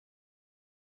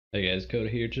Hey guys, Coda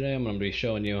here. Today I'm going to be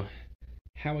showing you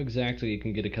how exactly you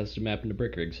can get a custom map into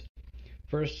BrickRigs.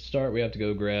 First to start, we have to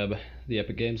go grab the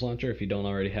Epic Games Launcher if you don't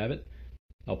already have it.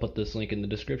 I'll put this link in the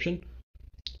description.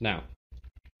 Now,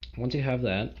 once you have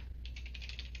that,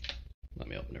 let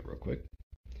me open it real quick.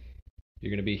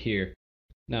 You're going to be here.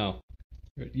 Now,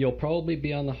 you'll probably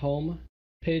be on the home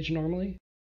page normally.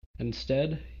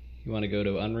 Instead, you want to go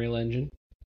to Unreal Engine.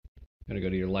 You're going to go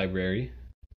to your library.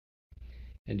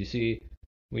 And you see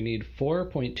we need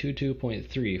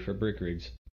 4.22.3 for BrickRigs.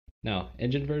 Now,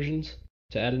 engine versions,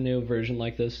 to add a new version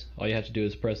like this, all you have to do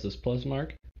is press this plus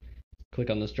mark, click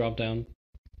on this drop down,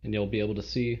 and you'll be able to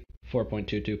see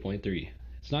 4.22.3.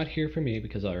 It's not here for me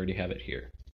because I already have it here.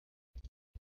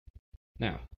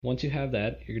 Now, once you have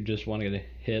that, you're just wanting to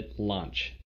hit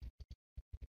launch.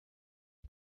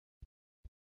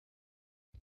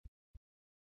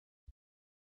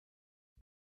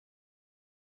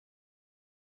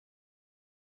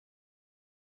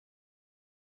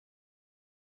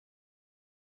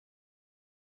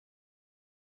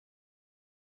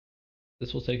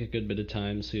 This will take a good bit of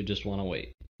time, so you just want to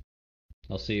wait.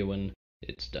 I'll see you when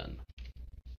it's done.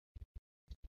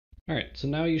 Alright, so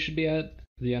now you should be at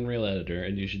the Unreal Editor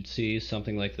and you should see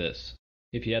something like this.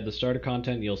 If you add the starter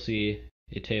content, you'll see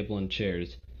a table and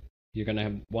chairs. You're going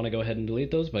to want to go ahead and delete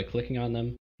those by clicking on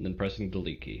them and then pressing the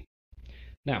delete key.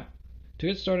 Now, to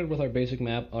get started with our basic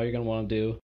map, all you're going to want to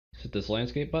do is hit this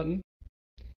landscape button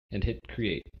and hit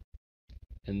create.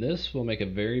 And this will make a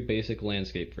very basic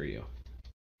landscape for you.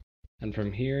 And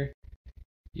from here,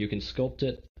 you can sculpt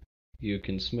it, you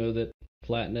can smooth it,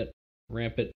 flatten it,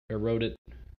 ramp it, erode it.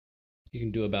 You can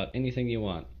do about anything you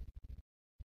want.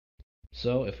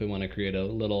 So if we want to create a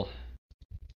little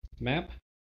map,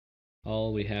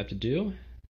 all we have to do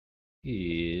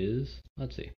is,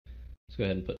 let's go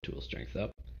ahead and put tool strength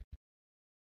up.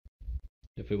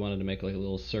 If we wanted to make like a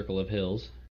little circle of hills,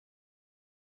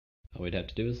 all we'd have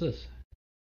to do is this.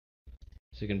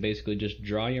 So you can basically just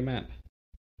draw your map.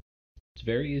 It's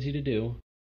very easy to do,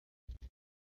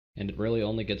 and it really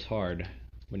only gets hard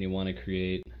when you want to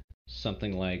create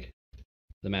something like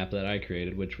the map that I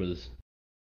created, which was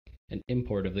an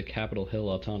import of the Capitol Hill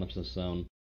Autonomous Zone.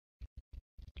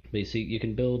 But you see, you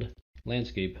can build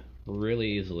landscape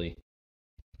really easily.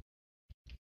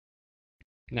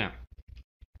 Now,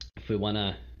 if we want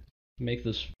to make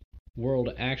this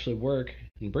world actually work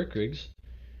in BrickRigs,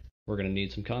 we're going to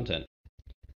need some content.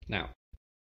 Now,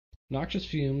 Noxious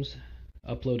Fumes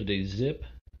uploaded a zip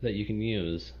that you can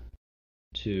use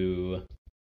to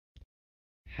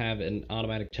have an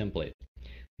automatic template.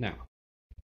 Now,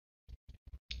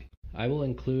 I will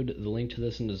include the link to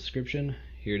this in the description.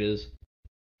 Here it is.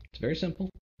 It's very simple.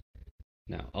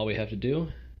 Now, all we have to do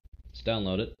is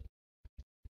download it.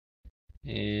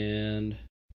 And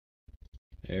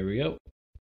there we go.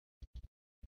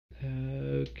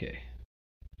 Okay.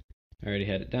 I already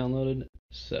had it downloaded,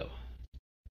 so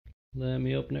let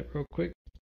me open it real quick,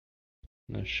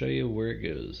 and I'll show you where it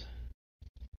goes.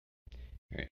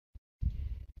 Alright,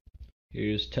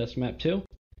 here's test map 2.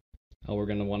 All we're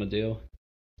going to want to do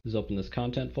is open this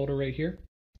content folder right here.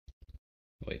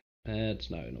 Wait,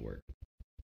 that's not going to work.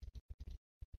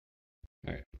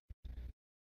 Alright,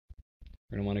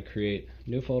 we're going to want to create a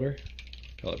new folder,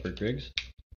 call it BrickRigs.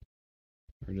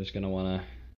 We're just going to want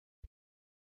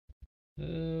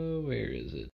to, where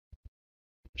is it?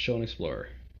 Show and Explorer.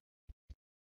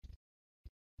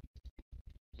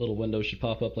 Little window should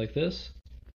pop up like this.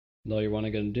 And all you're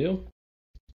going to do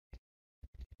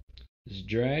is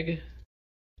drag.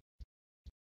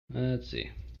 Let's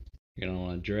see. You're going to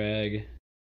want to drag.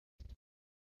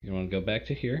 You're going to want to go back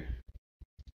to here.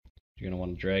 You're going to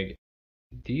want to drag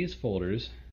these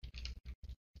folders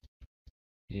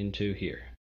into here.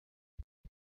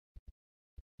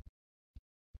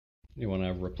 You want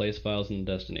to replace files in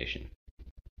the destination.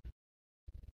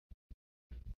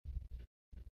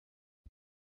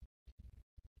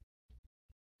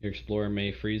 Your Explorer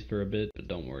may freeze for a bit, but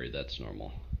don't worry, that's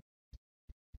normal.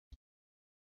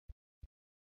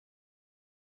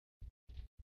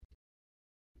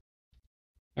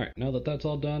 Alright, now that that's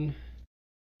all done,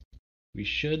 we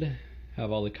should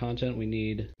have all the content we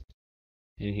need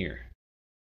in here.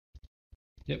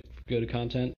 Yep, go to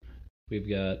content, we've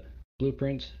got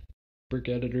blueprints, brick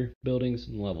editor, buildings,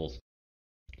 and levels.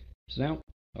 So now,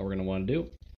 all we're going to want to do,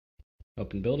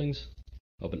 open buildings,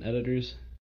 open editors.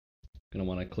 Going to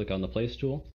want to click on the place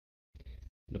tool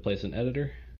to place an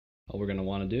editor. All we're going to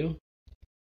want to do,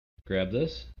 grab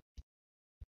this,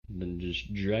 and then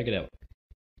just drag it out.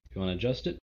 If you want to adjust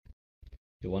it,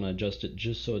 you want to adjust it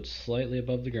just so it's slightly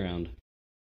above the ground.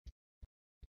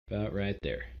 About right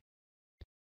there.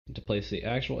 And to place the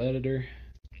actual editor,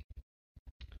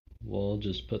 we'll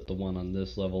just put the one on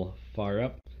this level far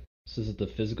up. This is the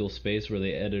physical space where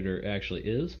the editor actually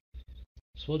is.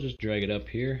 So we'll just drag it up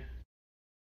here.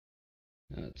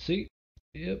 Let's see.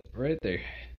 Yep, right there.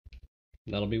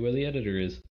 That'll be where the editor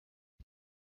is.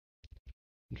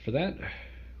 And for that,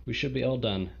 we should be all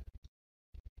done.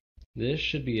 This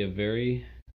should be a very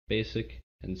basic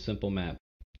and simple map.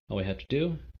 All we have to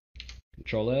do,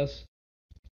 Control S,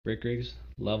 Brickrigs,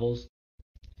 Levels.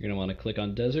 You're going to want to click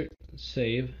on Desert,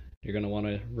 save. You're going to want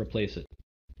to replace it.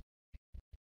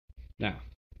 Now,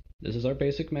 this is our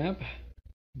basic map,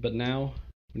 but now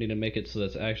we need to make it so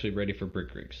that's actually ready for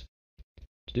Brickrigs.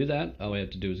 To do that, all we have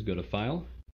to do is go to File.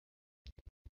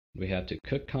 We have to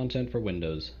cook content for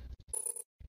Windows.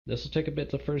 This will take a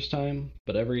bit the first time,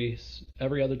 but every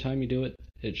other time you do it,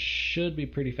 it should be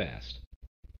pretty fast.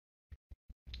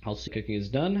 I'll see cooking is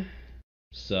done,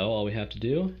 so all we have to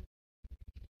do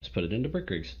is put it into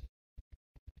Brickrigs.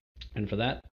 And for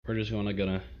that, we're just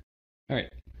Alright,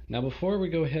 now before we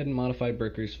go ahead and modify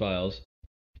Brickrigs files,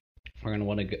 we're going to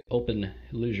want to open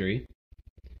Illusory,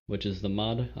 which is the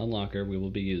mod unlocker we will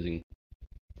be using.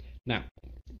 Now,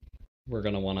 we're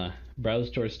going to want to browse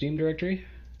to our Steam directory,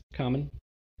 Common,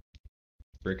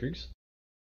 Brickrigs,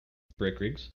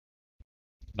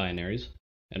 Binaries,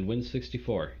 and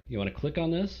Win64. You want to click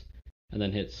on this and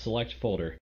then hit Select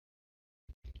Folder.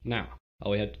 Now,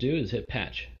 all we have to do is hit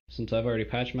Patch. Since I've already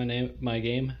patched my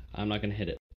game, I'm not going to hit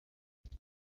it.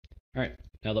 Alright,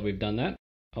 now that we've done that,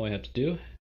 all we have to do,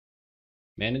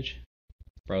 Manage,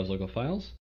 Browse Local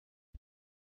Files.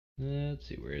 Let's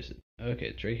see, where is it? Okay,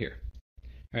 it's right here.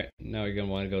 Alright, now you're going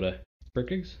to want to go to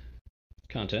Brickrigs,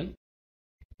 Content,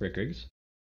 Brickrigs.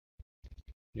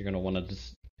 You're going to want to,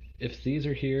 if these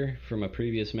are here from a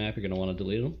previous map, you're going to want to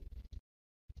delete them.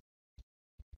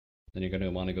 Then you're going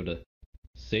to want to go to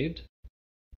Saved,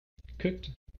 Cooked,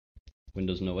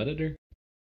 Windows No Editor,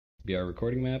 BR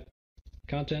Recording Map,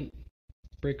 Content,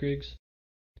 Brickrigs.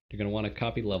 You're going to want to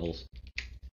copy levels.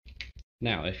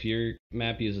 Now, if your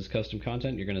map uses custom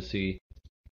content, you're going to see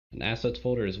an assets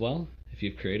folder as well. If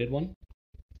you've created one,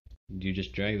 you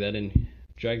just drag that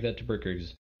to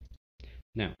Brickrigs.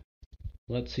 Now,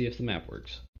 let's see if the map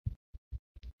works.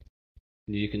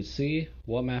 You can see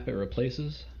what map it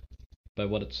replaces by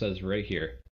what it says right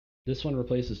here. This one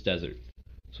replaces Desert.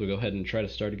 So we'll go ahead and try to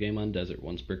start a game on Desert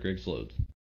once Brickrigs loads.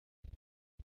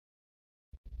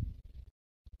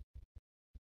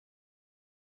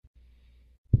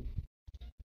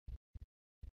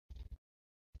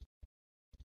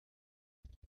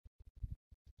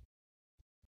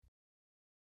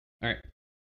 Alright.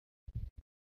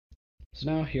 So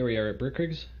now here we are at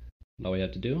Brickrigs. All we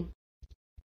have to do,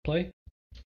 play,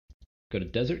 go to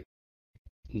Desert,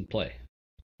 and play.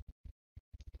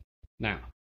 Now,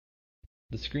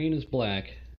 the screen is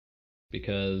black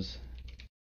because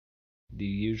the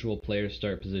usual player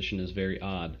start position is very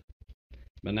odd.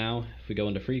 But now, if we go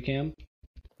into FreeCam,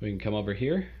 we can come over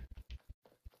here,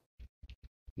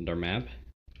 and our map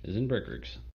is in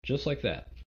Brickrigs, just like that.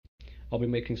 I'll be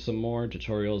making some more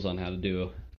tutorials on how to do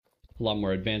a lot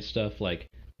more advanced stuff like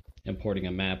importing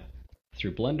a map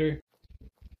through Blender,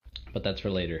 but that's for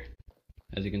later.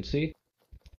 As you can see,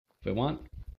 if we want,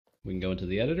 we can go into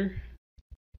the editor.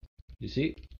 You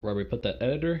see, where we put that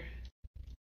editor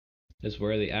is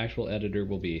where the actual editor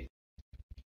will be.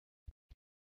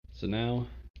 So now,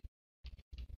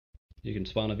 you can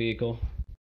spawn a vehicle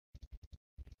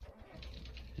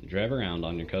and drive around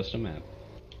on your custom map.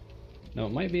 Now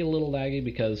it might be a little laggy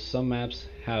because some maps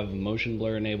have motion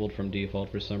blur enabled from default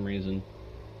for some reason.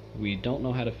 We don't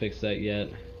know how to fix that yet,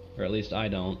 or at least I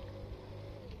don't.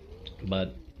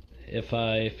 But if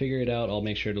I figure it out, I'll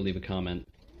make sure to leave a comment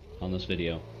on this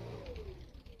video.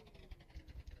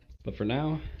 But for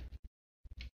now,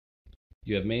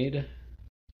 you have made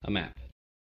a map.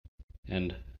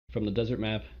 And from the desert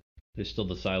map, there's still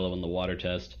the silo and the water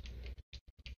test.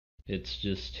 It's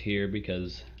just here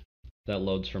because that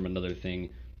loads from another thing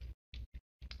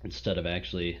instead of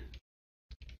actually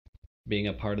being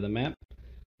a part of the map.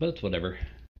 But it's whatever.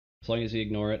 As long as you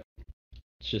ignore it,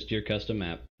 it's just your custom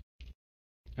map.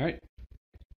 Alright,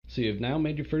 so you've now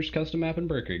made your first custom map in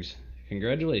Brickrigs.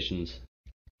 Congratulations.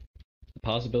 The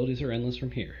possibilities are endless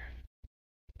from here.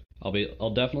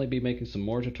 I'll definitely be making some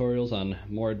more tutorials on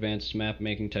more advanced map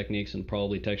making techniques and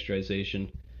probably texturization,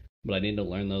 but I need to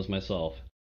learn those myself.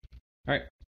 Alright,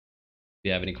 if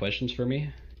you have any questions for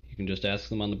me, you can just ask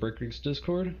them on the Brickrigs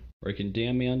Discord, or you can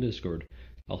DM me on Discord.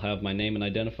 I'll have my name and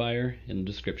identifier in the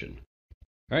description.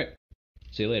 Alright,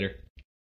 see you later.